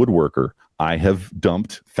hobbyist woodworker. I have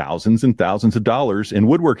dumped thousands and thousands of dollars in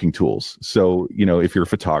woodworking tools. So, if you're a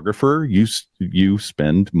photographer, you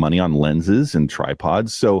spend money on lenses and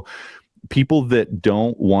tripods. So people that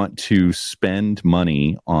don't want to spend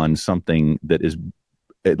money on something that is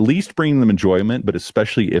at least bringing them enjoyment, but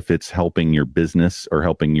especially if it's helping your business or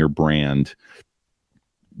helping your brand,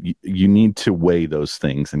 you need to weigh those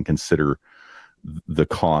things and consider the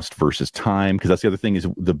cost versus time. Because that's the other thing is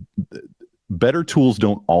the better tools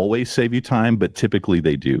don't always save you time, but typically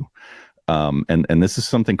they do. And this is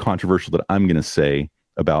something controversial that I'm going to say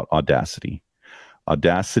about Audacity.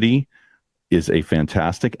 Audacity is a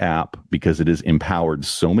fantastic app because it has empowered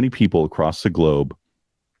so many people across the globe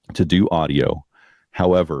to do audio.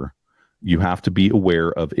 However, you have to be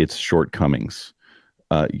aware of its shortcomings.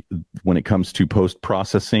 When it comes to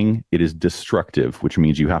post-processing, it is destructive, which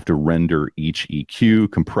means you have to render each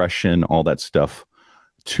EQ, compression, all that stuff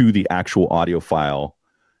to the actual audio file.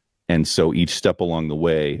 And so each step along the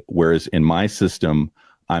way, whereas in my system,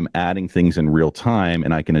 I'm adding things in real time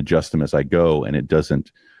and I can adjust them as I go, and it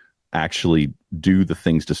doesn't actually do the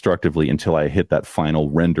things destructively until I hit that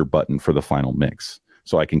final render button for the final mix.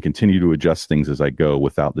 So I can continue to adjust things as I go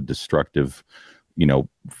without the destructive,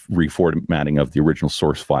 reformatting of the original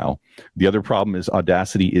source file. The other problem is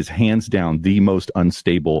Audacity is hands down the most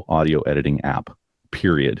unstable audio editing app,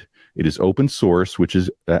 period. It is open source, which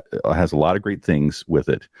has a lot of great things with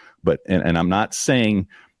it. But and I'm not saying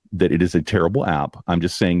that it is a terrible app. I'm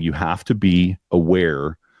just saying you have to be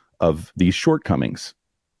aware of these shortcomings.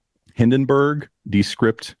 Hindenburg,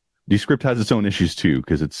 Descript has its own issues too,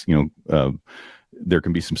 because it's there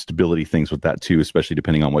can be some stability things with that too, especially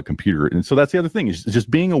depending on what computer. And so that's the other thing, is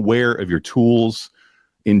just being aware of your tools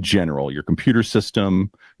in general, your computer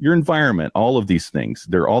system, your environment, all of these things.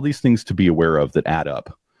 There are all these things to be aware of that add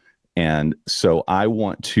up. And so I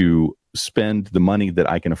want to spend the money that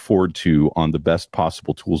I can afford to on the best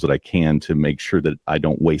possible tools that I can to make sure that I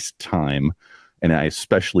don't waste time. And I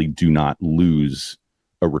especially do not lose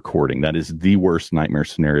a recording. That is the worst nightmare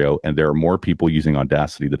scenario. And there are more people using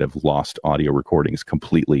Audacity that have lost audio recordings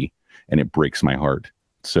completely, and it breaks my heart.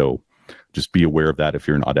 So just be aware of that if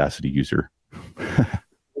you're an Audacity user.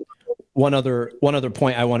 One other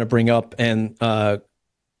point I want to bring up, and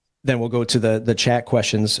then we'll go to the chat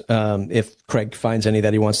questions. If Craig finds any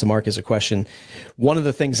that he wants to mark as a question. One of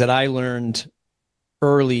the things that I learned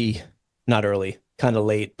not early, kind of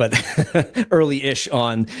late, but early-ish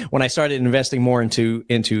on when I started investing more into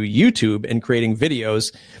YouTube and creating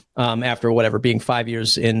videos after whatever, being 5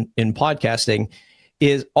 years in podcasting,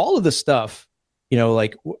 is all of the stuff,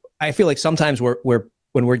 like I feel like sometimes when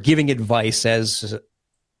we're giving advice as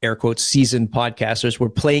air quotes seasoned podcasters, we're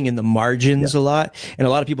playing in the margins a lot. And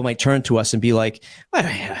a lot of people might turn to us and be like,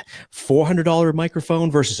 $400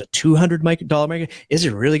 microphone versus a $200 microphone. Is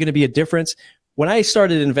it really going to be a difference? When I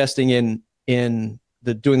started investing in in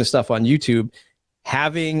doing the stuff on YouTube,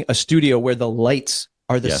 having a studio where the lights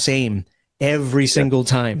are the same every single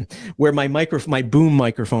time, where my boom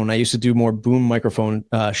microphone, I used to do more boom microphone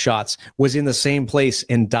shots, was in the same place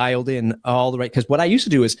and dialed in all the right. Because what I used to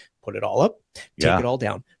do is put it all up, take it all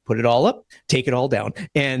down, put it all up, take it all down.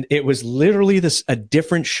 And it was literally a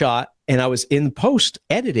different shot. And I was in post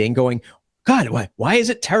editing going, God, why is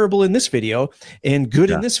it terrible in this video and good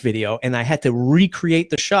in this video? And I had to recreate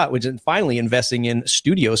the shot, which is finally investing in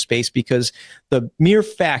studio space, because the mere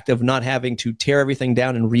fact of not having to tear everything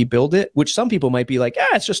down and rebuild it, which some people might be like,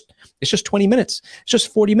 it's just 20 minutes. It's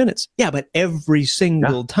just 40 minutes. Yeah, but every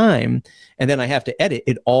single time, and then I have to edit,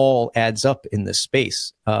 it all adds up in this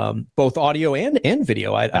space, both audio and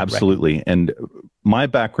video. Absolutely. And my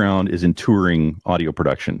background is in touring audio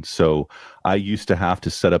production. So I used to have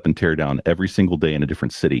to set up and tear down every single day in a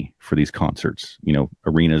different city for these concerts,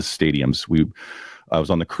 arenas, stadiums. I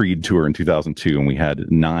was on the Creed tour in 2002, and we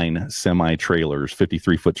had 9 semi-trailers,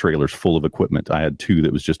 53-foot trailers full of equipment. I had 2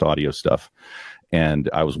 that was just audio stuff. And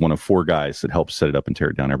I was one of 4 guys that helped set it up and tear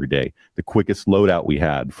it down every day. The quickest loadout we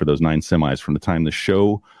had for those 9 semis, from the time the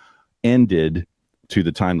show ended to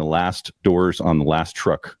the time the last doors on the last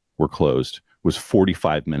truck were closed, was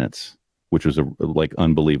 45 minutes, which was like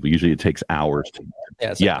unbelievable. Usually it takes hours.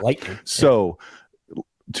 Like so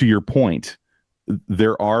to your point,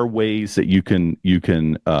 there are ways that you can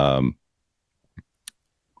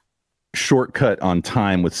shortcut on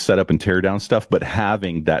time with setup and tear down stuff, but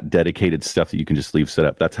having that dedicated stuff that you can just leave set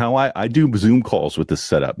up. That's how I do Zoom calls with this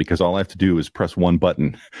setup, because all I have to do is press one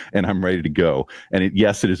button and I'm ready to go. And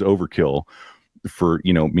yes, it is overkill for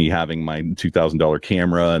me having my $2,000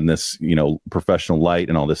 camera and this professional light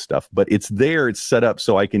and all this stuff, but it's set up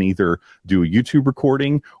so I can either do a YouTube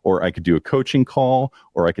recording, or I could do a coaching call,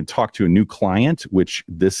 or I can talk to a new client, which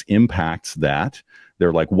this impacts that.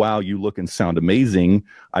 They're like, wow, you look and sound amazing.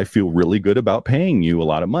 I feel really good about paying you a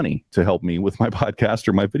lot of money to help me with my podcast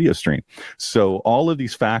or my video stream. So all of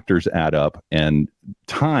these factors add up, and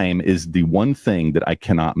time is the one thing that I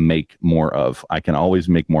cannot make more of. I can always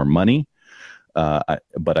make more money,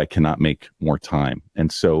 but I cannot make more time.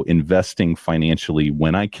 And so investing financially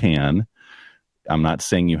when I can, I'm not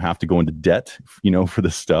saying you have to go into debt, for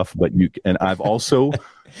this stuff, but and I've also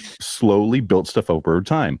slowly built stuff over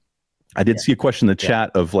time. I did see a question in the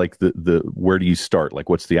chat of like the where do you start? Like,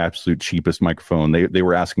 what's the absolute cheapest microphone? They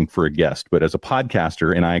were asking for a guest, but as a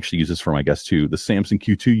podcaster, and I actually use this for my guests too, the Samson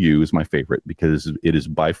Q2U is my favorite, because it is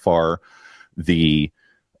by far the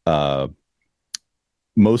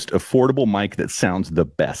most affordable mic that sounds the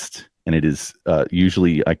best. And it is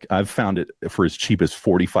usually, I've found it for as cheap as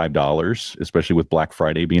 $45, especially with Black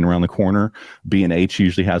Friday being around the corner. B&H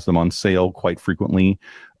usually has them on sale quite frequently.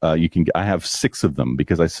 I have 6 of them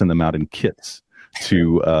because I send them out in kits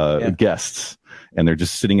to guests, and they're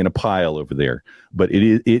just sitting in a pile over there. But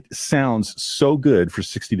it sounds so good for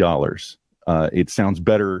 $60. It sounds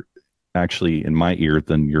better actually in my ear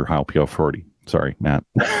than your Heil PL40. Sorry, Matt.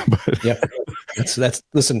 But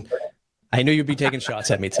listen, I knew you'd be taking shots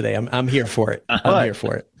at me today. I'm here for it. I'm here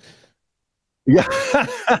for it. Yeah.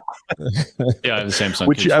 Yeah, I have the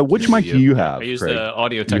Samsung. Which mic do you have? I used the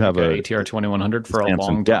Audio Technica ATR 2100 for a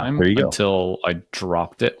long time, until I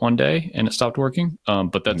dropped it one day and it stopped working.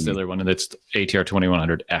 But that's the other one, and it's ATR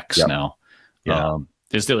 2100X now.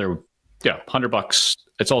 It's the other, $100.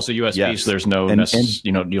 It's also USB, so there's no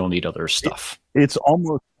you don't need other stuff. It's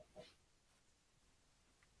almost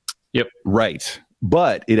right.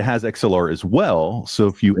 But it has XLR as well. So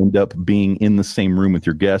if you end up being in the same room with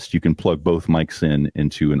your guest, you can plug both mics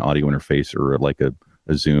into an audio interface, or like a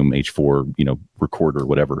Zoom H4, recorder,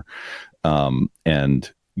 whatever,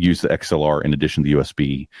 and use the XLR in addition to the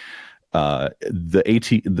USB.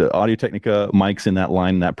 The Audio Technica mics in that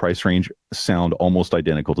line, that price range, sound almost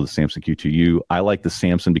identical to the Samson Q2U. I like the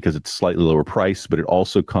Samson because it's slightly lower price, but it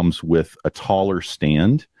also comes with a taller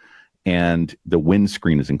stand, and the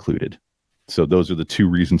windscreen is included. So those are the 2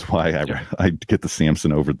 reasons why I get the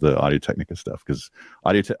Samson over the Audio Technica stuff, because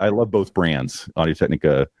I love both brands. Audio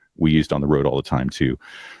Technica we used on the road all the time too.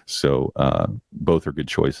 So both are good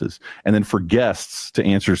choices. And then for guests, to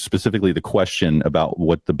answer specifically the question about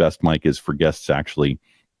what the best mic is for guests, actually,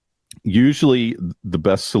 usually the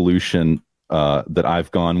best solution that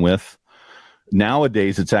I've gone with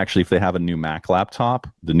nowadays, it's actually, if they have a new Mac laptop,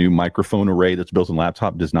 the new microphone array that's built in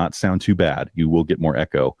laptop does not sound too bad. You will get more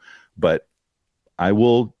echo, but I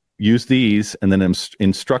will use these and then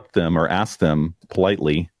instruct them or ask them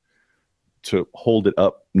politely to hold it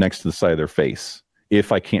up next to the side of their face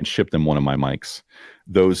if I can't ship them one of my mics.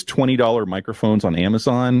 Those $20 microphones on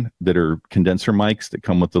Amazon that are condenser mics that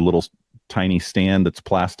come with the little tiny stand that's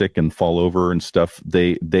plastic and fall over and stuff,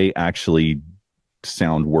 they actually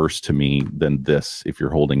sound worse to me than this if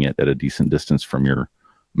you're holding it at a decent distance from your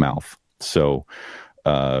mouth. So,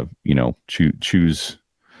 you know, choose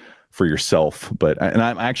for yourself. But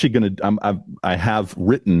I'm actually I have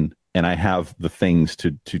written and I have the things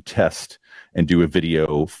to test and do a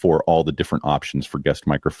video for all the different options for guest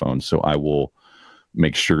microphones. So I will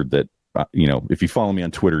make sure that, you know, if you follow me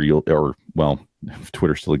on Twitter, if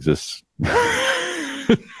Twitter still exists.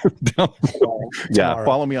 Yeah,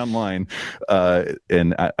 follow me online.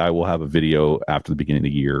 And I will have a video after the beginning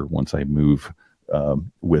of the year once I move,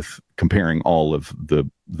 with comparing all of the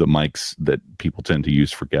mics that people tend to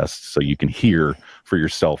use for guests, so you can hear for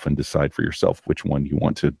yourself and decide for yourself which one you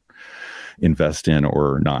want to invest in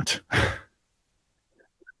or not.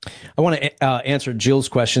 I want to answer Jill's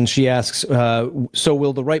question. She asks, so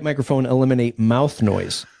will the right microphone eliminate mouth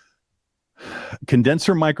noise?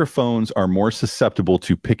 Condenser microphones are more susceptible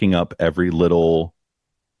to picking up every little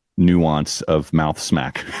nuance of mouth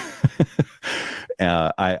smack.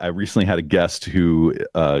 I recently had a guest who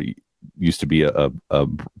used to be a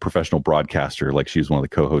professional broadcaster. Like, she was one of the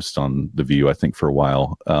co-hosts on The View, I think, for a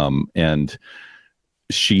while. And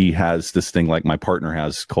she has this thing like my partner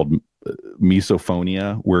has called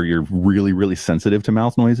misophonia, where you're really, really sensitive to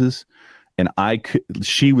mouth noises. And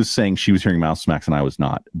she was saying she was hearing mouth smacks and I was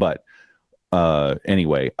not. But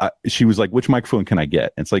anyway, she was like, which microphone can I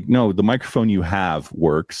get? And it's like, no, the microphone you have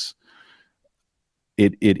works.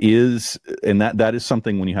 It is, and that is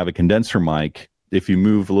something when you have a condenser mic, if you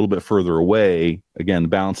move a little bit further away, again, the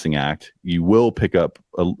balancing act, you will pick up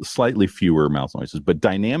slightly fewer mouth noises. But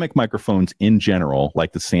dynamic microphones in general,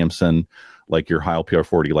 like the Samson, like your Heil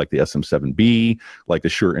PR40, like the SM7B, like the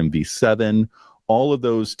Shure MV7, all of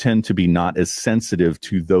those tend to be not as sensitive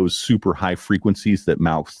to those super high frequencies that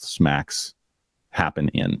mouth smacks happen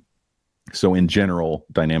in. So in general,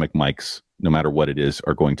 dynamic mics, no matter what it is,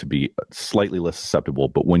 are going to be slightly less susceptible.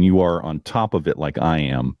 But when you are on top of it like I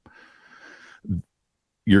am,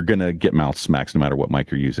 you're going to get mouth smacks no matter what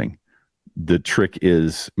mic you're using. The trick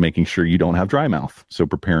is making sure you don't have dry mouth. So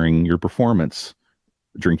preparing your performance,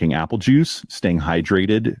 drinking apple juice, staying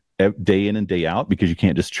hydrated day in and day out, because you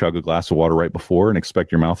can't just chug a glass of water right before and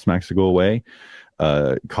expect your mouth smacks to go away.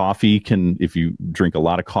 Coffee if you drink a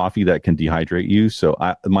lot of coffee, that can dehydrate you. So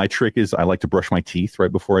my trick is I like to brush my teeth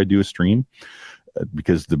right before I do a stream,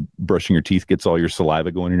 because the brushing your teeth gets all your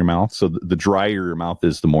saliva going in your mouth. So the drier your mouth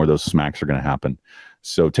is, the more those smacks are going to happen.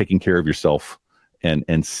 So taking care of yourself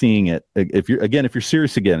and seeing it, if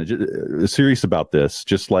you're serious about this,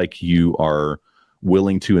 just like you are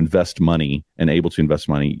willing to invest money and able to invest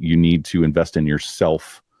money, you need to invest in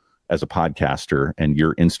yourself as a podcaster and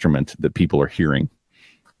your instrument that people are hearing.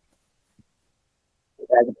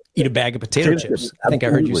 Eat a bag of potato chips. I think I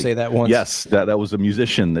heard you say that once. Yes, that was a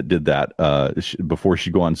musician that did that. Before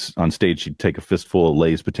she'd go on stage, she'd take a fistful of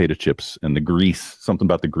Lay's potato chips, and the grease, something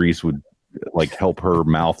about the grease would like help her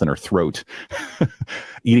mouth and her throat.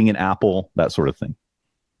 Eating an apple, that sort of thing.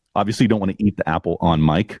 Obviously, you don't want to eat the apple on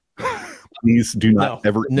mic. Please do not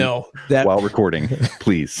ever eat while recording,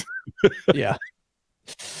 please. Yeah.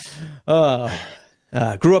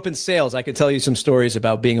 Grew up in sales. I could tell you some stories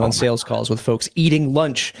about being on sales calls with folks eating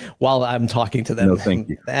lunch while I'm talking to them. No, thank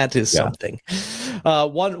you. That is something.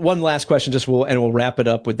 One last question, we'll wrap it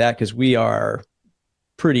up with that, because we are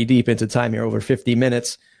pretty deep into time here, over 50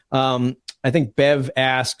 minutes. I think Bev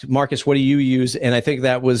asked, Marcus, what do you use? And I think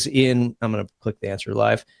that was I'm going to click the answer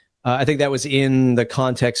live. I think that was in the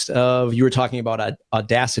context of, you were talking about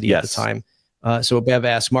Audacity at the time. So Bev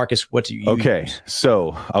asked, Marcus, what do you use? Okay,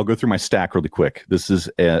 so I'll go through my stack really quick. This is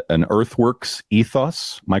an Earthworks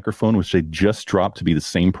Ethos microphone, which they just dropped to be the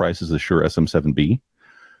same price as the Shure SM7B,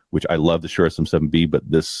 which I love the Shure SM7B, but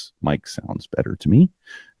this mic sounds better to me.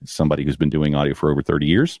 As somebody who's been doing audio for over 30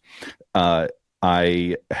 years.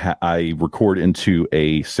 I record into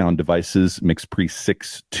a Sound Devices MixPre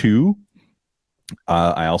 6.2.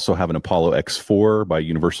 I also have an Apollo X4 by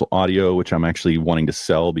Universal Audio, which I'm actually wanting to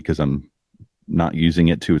sell because I'm not using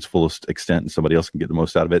it to its fullest extent and somebody else can get the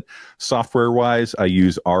most out of it. Software wise, I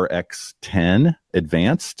use RX10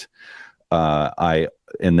 Advanced.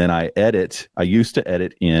 And then I used to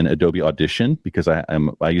edit in Adobe Audition, because I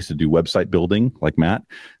used to do website building like Matt.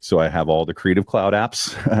 So I have all the Creative Cloud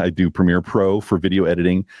apps. I do Premiere Pro for video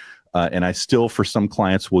editing. And I still, for some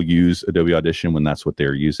clients, will use Adobe Audition when that's what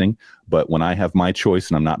they're using. But when I have my choice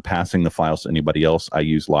and I'm not passing the files to anybody else, I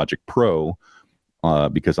use Logic Pro,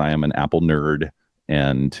 because I am an Apple nerd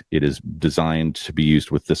and it is designed to be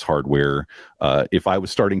used with this hardware. If I was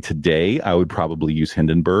starting today, I would probably use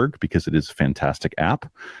Hindenburg because it is a fantastic app.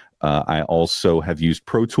 I also have used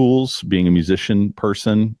Pro Tools, being a musician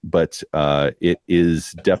person, but it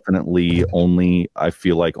is definitely only, I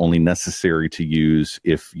feel like, only necessary to use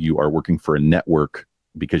if you are working for a network,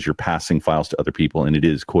 because you're passing files to other people, and it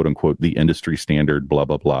is, quote unquote, the industry standard, blah,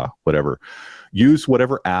 blah, blah, whatever. Use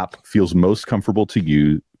whatever app feels most comfortable to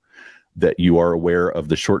you, that you are aware of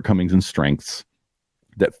the shortcomings and strengths,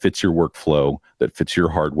 that fits your workflow, that fits your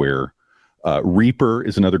hardware. Reaper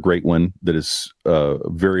is another great one that is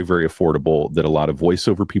very, very affordable, that a lot of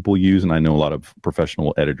voiceover people use, and I know a lot of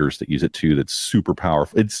professional editors that use it too. That's super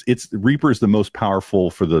powerful. Reaper is the most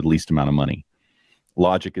powerful for the least amount of money.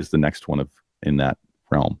 Logic is the next one in that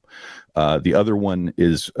realm. The other one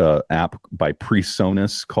is an app by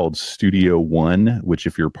PreSonus called Studio One, which,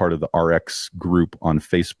 if you're part of the RX group on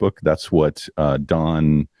Facebook, that's what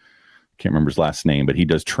Don, can't remember his last name, but he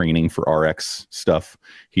does training for RX stuff.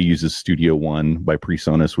 He uses Studio One by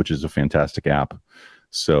PreSonus, which is a fantastic app.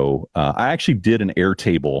 So I actually did an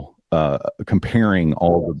Airtable comparing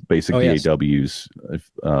all the basic DAWs.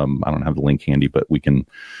 I don't have the link handy, but we can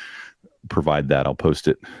provide that. I'll post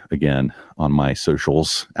it again on my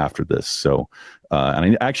socials after this. So,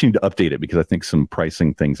 and I actually need to update it because I think some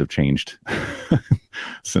pricing things have changed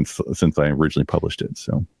since I originally published it.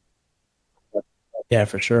 So, yeah,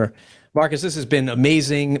 for sure. Marcus, this has been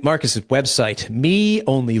amazing. Marcus's website,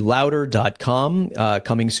 meonlylouder.com,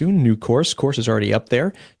 coming soon. New course. Course is already up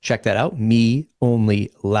there. Check that out.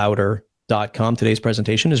 meonlylouder.com. Today's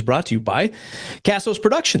presentation is brought to you by Castos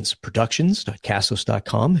Productions,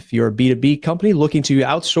 productions.castos.com. If you're a B2B company looking to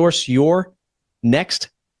outsource your next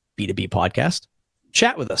B2B podcast,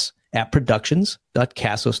 chat with us at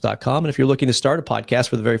productions.castos.com. And if you're looking to start a podcast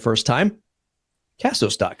for the very first time,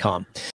 castos.com.